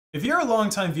If you're a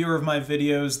longtime viewer of my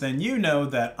videos, then you know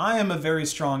that I am a very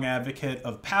strong advocate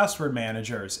of password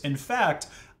managers. In fact,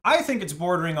 I think it's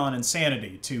bordering on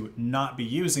insanity to not be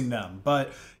using them,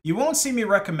 but you won't see me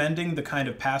recommending the kind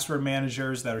of password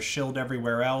managers that are shilled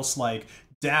everywhere else like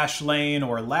Dashlane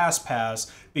or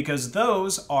LastPass, because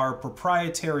those are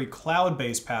proprietary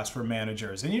cloud-based password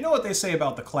managers. And you know what they say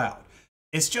about the cloud.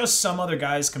 It's just some other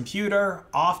guy's computer,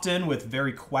 often with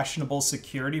very questionable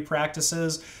security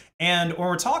practices. And when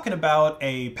we're talking about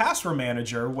a password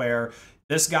manager where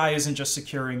this guy isn't just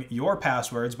securing your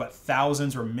passwords, but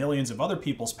thousands or millions of other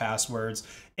people's passwords,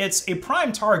 it's a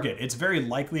prime target. It's very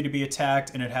likely to be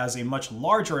attacked, and it has a much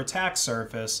larger attack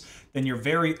surface than your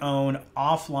very own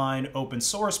offline open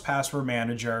source password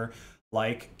manager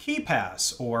like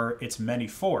Keepass or its many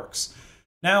forks.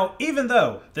 Now, even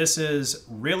though this is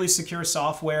really secure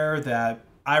software that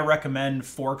I recommend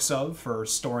forks of for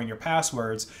storing your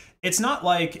passwords, it's not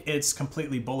like it's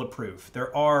completely bulletproof.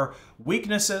 There are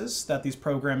weaknesses that these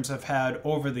programs have had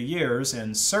over the years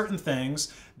and certain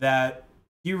things that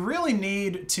you really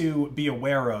need to be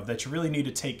aware of, that you really need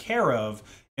to take care of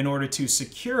in order to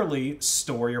securely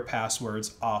store your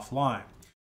passwords offline.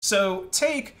 So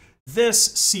take this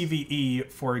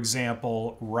CVE, for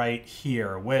example, right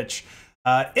here, which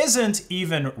isn't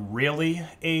even really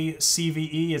a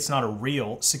CVE. It's not a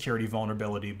real security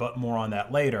vulnerability, but more on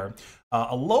that later.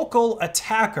 A local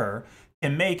attacker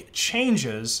can make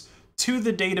changes to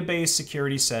the database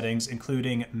security settings,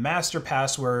 including master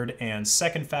password and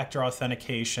second factor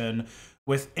authentication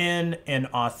within an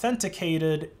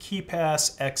authenticated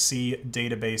Keepass XC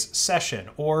database session.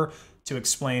 Or to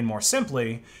explain more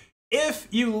simply, if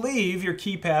you leave your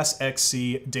Keepass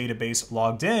XC database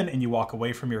logged in and you walk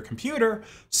away from your computer,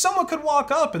 someone could walk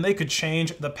up and they could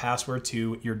change the password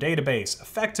to your database,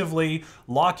 effectively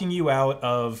locking you out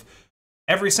of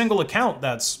every single account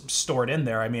that's stored in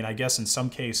there. I mean, I guess in some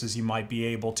cases you might be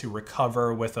able to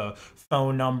recover with a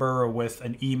phone number or with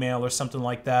an email or something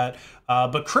like that.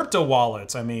 But crypto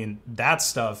wallets, I mean, that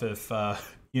stuff, if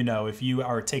if you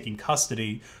are taking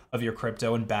custody of your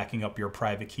crypto and backing up your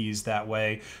private keys that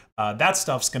way, that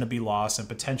stuff's going to be lost, and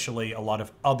potentially a lot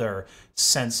of other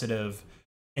sensitive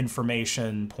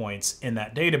information points in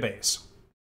that database.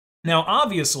 Now,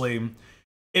 obviously,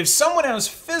 if someone has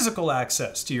physical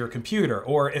access to your computer,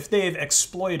 or if they've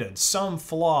exploited some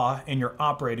flaw in your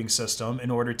operating system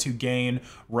in order to gain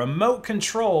remote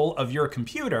control of your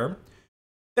computer,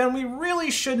 then we really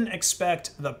shouldn't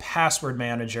expect the password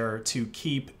manager to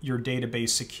keep your database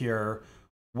secure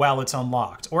while it's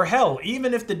unlocked. Or hell,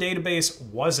 even if the database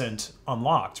wasn't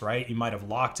unlocked, right? You might have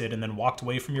locked it and then walked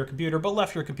away from your computer, but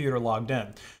left your computer logged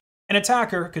in. An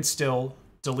attacker could still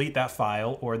delete that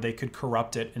file, or they could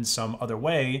corrupt it in some other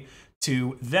way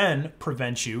to then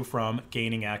prevent you from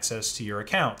gaining access to your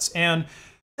accounts. And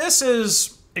this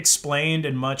is explained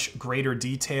in much greater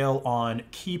detail on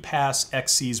Keepass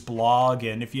XC's blog,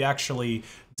 and if you actually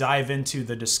dive into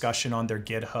the discussion on their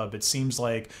GitHub, it seems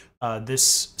like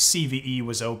this CVE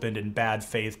was opened in bad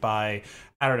faith by,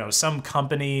 I don't know, some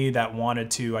company that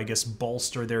wanted to, I guess,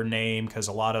 bolster their name, because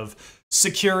a lot of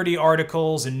security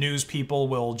articles and news people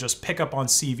will just pick up on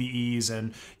CVEs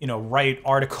and, write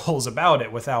articles about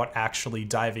it without actually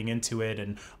diving into it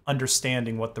and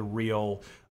understanding what the real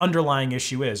underlying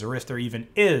issue is, or if there even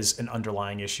is an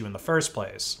underlying issue in the first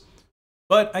place.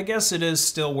 But I guess it is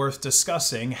still worth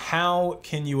discussing, how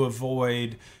can you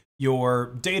avoid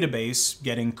your database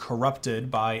getting corrupted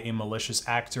by a malicious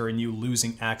actor and you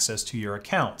losing access to your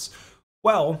accounts?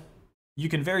 Well, you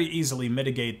can very easily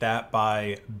mitigate that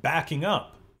by backing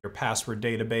up your password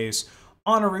database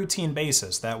on a routine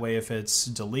basis. That way, if it's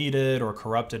deleted or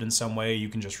corrupted in some way, you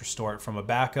can just restore it from a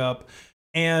backup.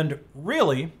 And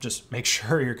really, just make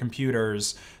sure your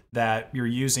computers that you're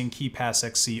using Keepass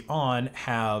XC on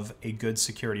have a good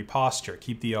security posture.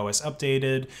 Keep the OS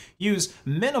updated. Use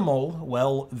minimal,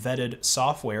 well-vetted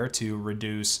software to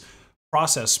reduce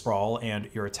process sprawl and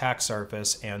your attack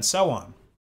surface, and so on.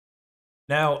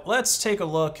 Now, let's take a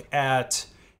look at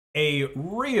a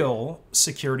real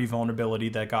security vulnerability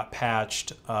that got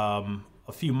patched a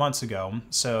few months ago.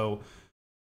 So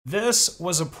this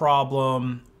was a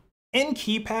problem in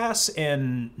Keepass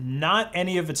and not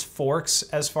any of its forks,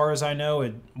 as far as I know.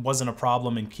 It wasn't a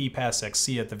problem in Keepass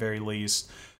XC at the very least,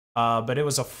 but it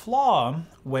was a flaw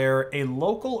where a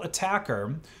local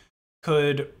attacker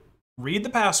could read the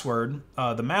password,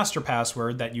 the master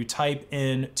password that you type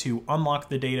in to unlock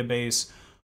the database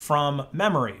from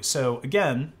memory. So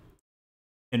again,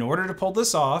 in order to pull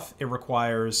this off, it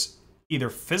requires either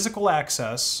physical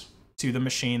access to the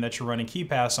machine that you're running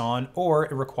Keepass on, or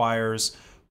it requires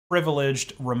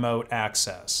privileged remote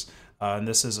access. And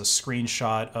this is a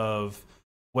screenshot of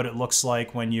what it looks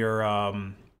like when you're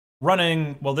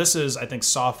running. Well, this is, I think,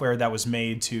 software that was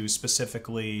made to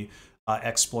specifically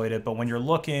exploit it. But when you're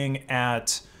looking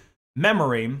at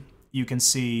memory, you can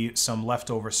see some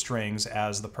leftover strings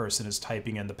as the person is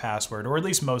typing in the password, or at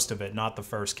least most of it, not the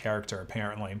first character,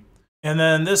 apparently. And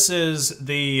then this is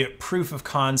the proof of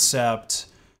concept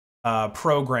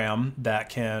program that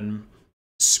can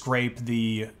scrape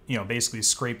the, basically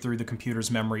scrape through the computer's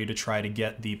memory to try to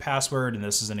get the password. And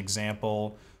this is an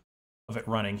example of it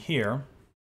running here.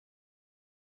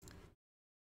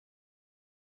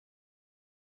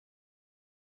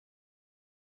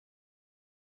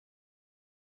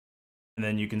 And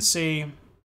then you can see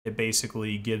it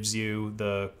basically gives you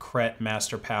the correct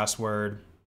master password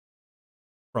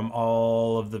from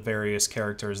all of the various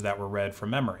characters that were read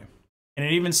from memory. And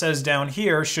it even says down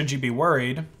here, should you be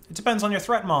worried? It depends on your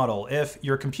threat model. If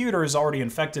your computer is already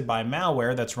infected by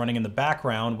malware that's running in the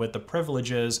background with the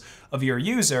privileges of your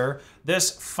user, this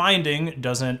finding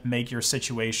doesn't make your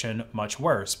situation much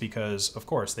worse because, of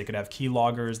course, they could have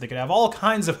keyloggers, they could have all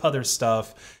kinds of other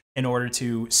stuff in order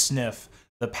to sniff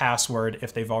the password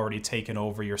if they've already taken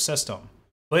over your system.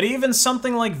 But even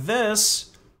something like this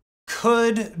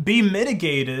could be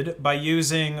mitigated by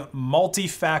using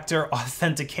multi-factor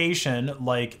authentication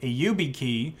like a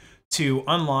YubiKey to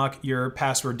unlock your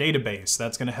password database.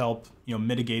 That's going to help,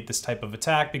 mitigate this type of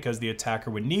attack because the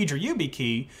attacker would need your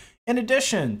YubiKey in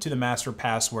addition to the master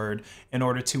password in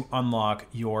order to unlock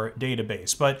your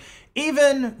database. But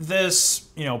even this,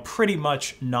 pretty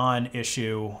much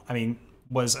non-issue,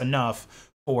 was enough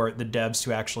for the devs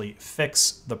to actually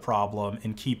fix the problem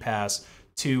in Keepass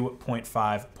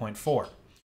 2.5.4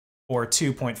 or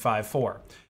 2.54.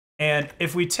 And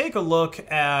if we take a look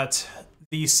at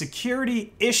the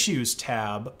security issues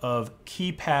tab of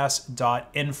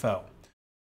keepass.info,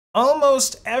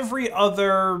 almost every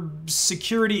other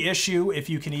security issue, if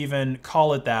you can even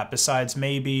call it that, besides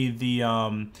maybe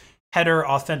the header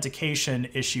authentication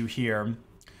issue here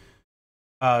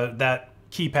that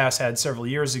Keepass had several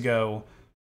years ago,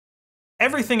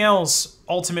 everything else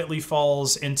ultimately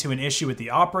falls into an issue with the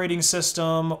operating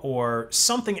system or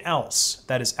something else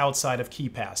that is outside of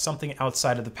Keepass, something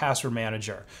outside of the password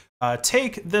manager.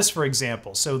 Take this, for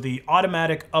example. So the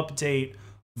automatic update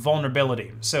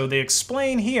vulnerability. So they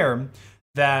explain here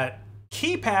that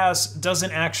Keepass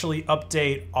doesn't actually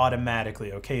update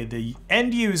automatically, okay? The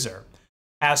end user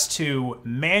has to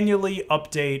manually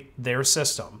update their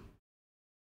system.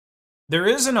 There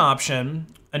is an option,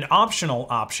 an optional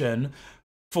option,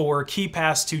 for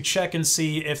Keepass to check and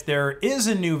see if there is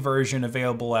a new version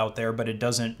available out there, but it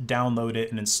doesn't download it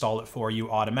and install it for you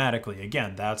automatically.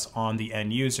 Again, that's on the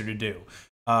end user to do.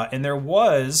 And there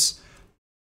was,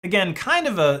 again, kind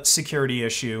of a security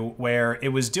issue where it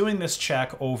was doing this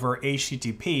check over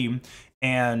HTTP,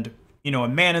 and a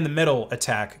man-in-the-middle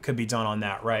attack could be done on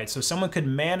that, right? So someone could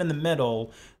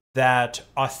man-in-the-middle that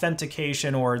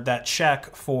authentication or that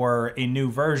check for a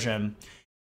new version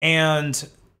and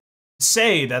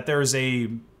say that there's a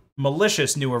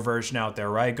malicious newer version out there,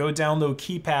 right? Go download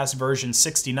Keepass version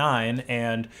 69,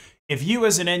 and if you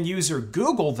as an end user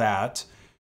Google that,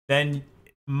 then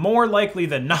more likely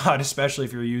than not, especially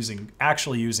if you're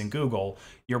actually using Google,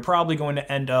 you're probably going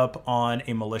to end up on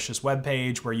a malicious web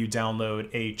page where you download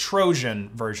a Trojan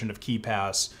version of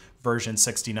Keepass version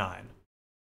 69.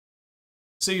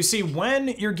 So you see, when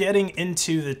you're getting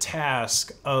into the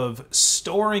task of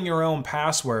storing your own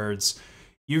passwords,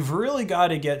 you've really got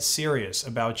to get serious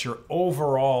about your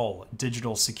overall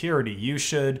digital security. You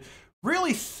should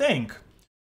really think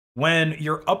when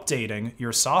you're updating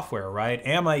your software, right?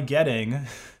 Am I getting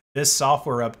this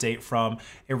software update from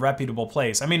a reputable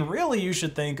place? Really, you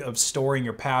should think of storing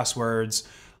your passwords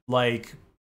like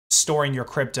storing your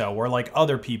crypto, or like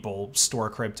other people store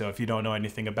crypto if you don't know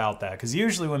anything about that. Because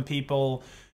usually when people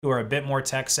who are a bit more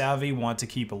tech savvy want to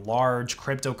keep a large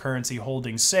cryptocurrency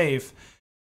holding safe,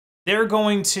 they're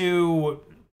going to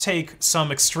take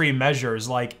some extreme measures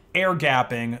like air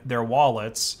gapping their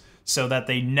wallets so that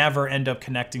they never end up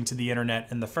connecting to the internet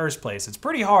in the first place. It's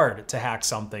pretty hard to hack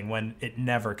something when it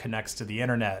never connects to the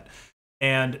internet.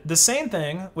 And the same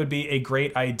thing would be a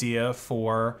great idea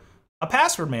for a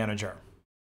password manager.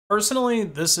 Personally,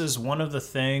 this is one of the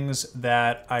things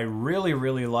that I really,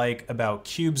 really like about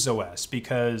CubesOS,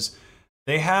 because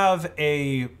they have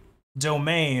a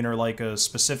domain or like a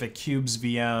specific Cubes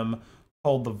VM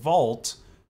called the Vault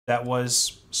that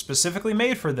was specifically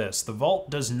made for this. The Vault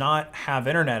does not have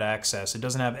internet access. It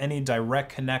doesn't have any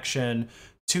direct connection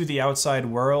to the outside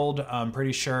world. I'm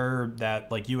pretty sure that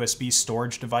like USB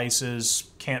storage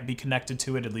devices can't be connected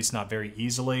to it, at least not very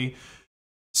easily.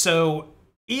 So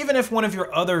even if one of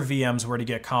your other VMs were to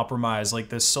get compromised, like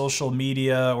this social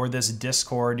media or this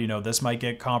Discord, you know, this might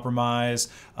get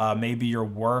compromised. Maybe your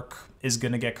work is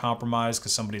going to get compromised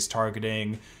because somebody's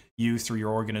targeting you through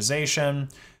your organization.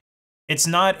 It's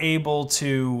not able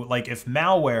to, like, if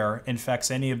malware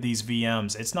infects any of these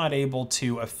VMs, it's not able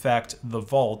to affect the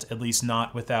vault, at least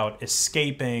not without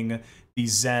escaping the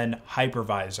Zen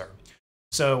hypervisor.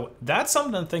 So that's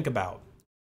something to think about.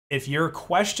 If you're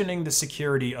questioning the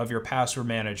security of your password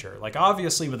manager, like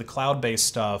obviously with the cloud-based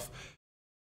stuff,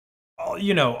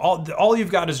 you know, all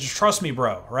you've got is just trust me,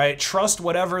 bro, right? Trust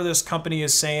whatever this company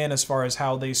is saying as far as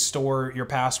how they store your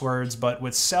passwords. But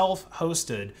with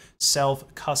self-hosted,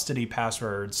 self-custody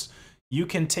passwords, you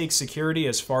can take security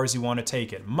as far as you want to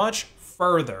take it, much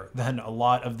further than a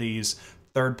lot of these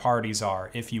third parties are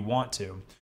if you want to.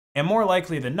 And more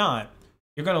likely than not,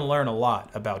 you're going to learn a lot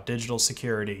about digital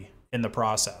security in the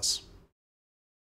process.